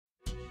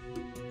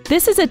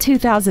This is a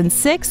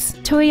 2006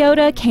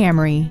 Toyota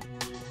Camry.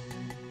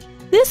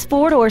 This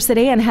four-door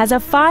sedan has a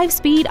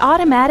 5-speed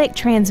automatic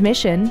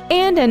transmission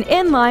and an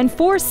inline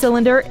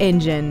 4-cylinder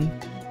engine.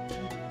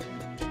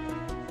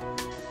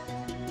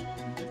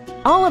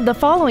 All of the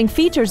following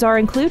features are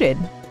included: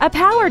 a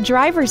power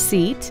driver's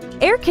seat,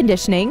 air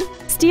conditioning,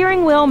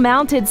 steering wheel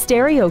mounted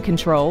stereo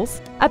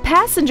controls, a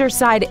passenger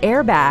side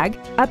airbag,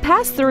 a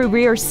pass-through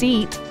rear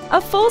seat,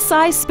 a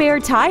full-size spare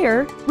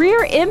tire,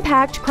 rear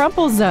impact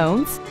crumple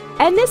zones,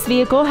 and this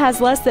vehicle has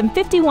less than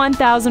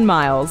 51,000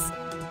 miles.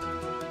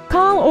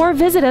 Call or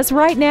visit us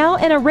right now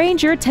and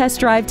arrange your test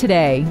drive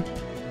today.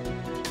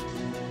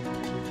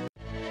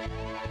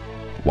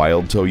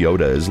 Wild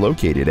Toyota is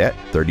located at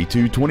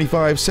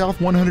 3225 South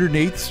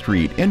 108th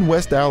Street in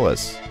West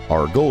Dallas.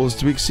 Our goal is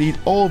to exceed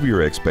all of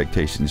your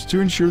expectations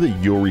to ensure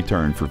that you'll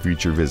return for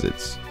future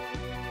visits.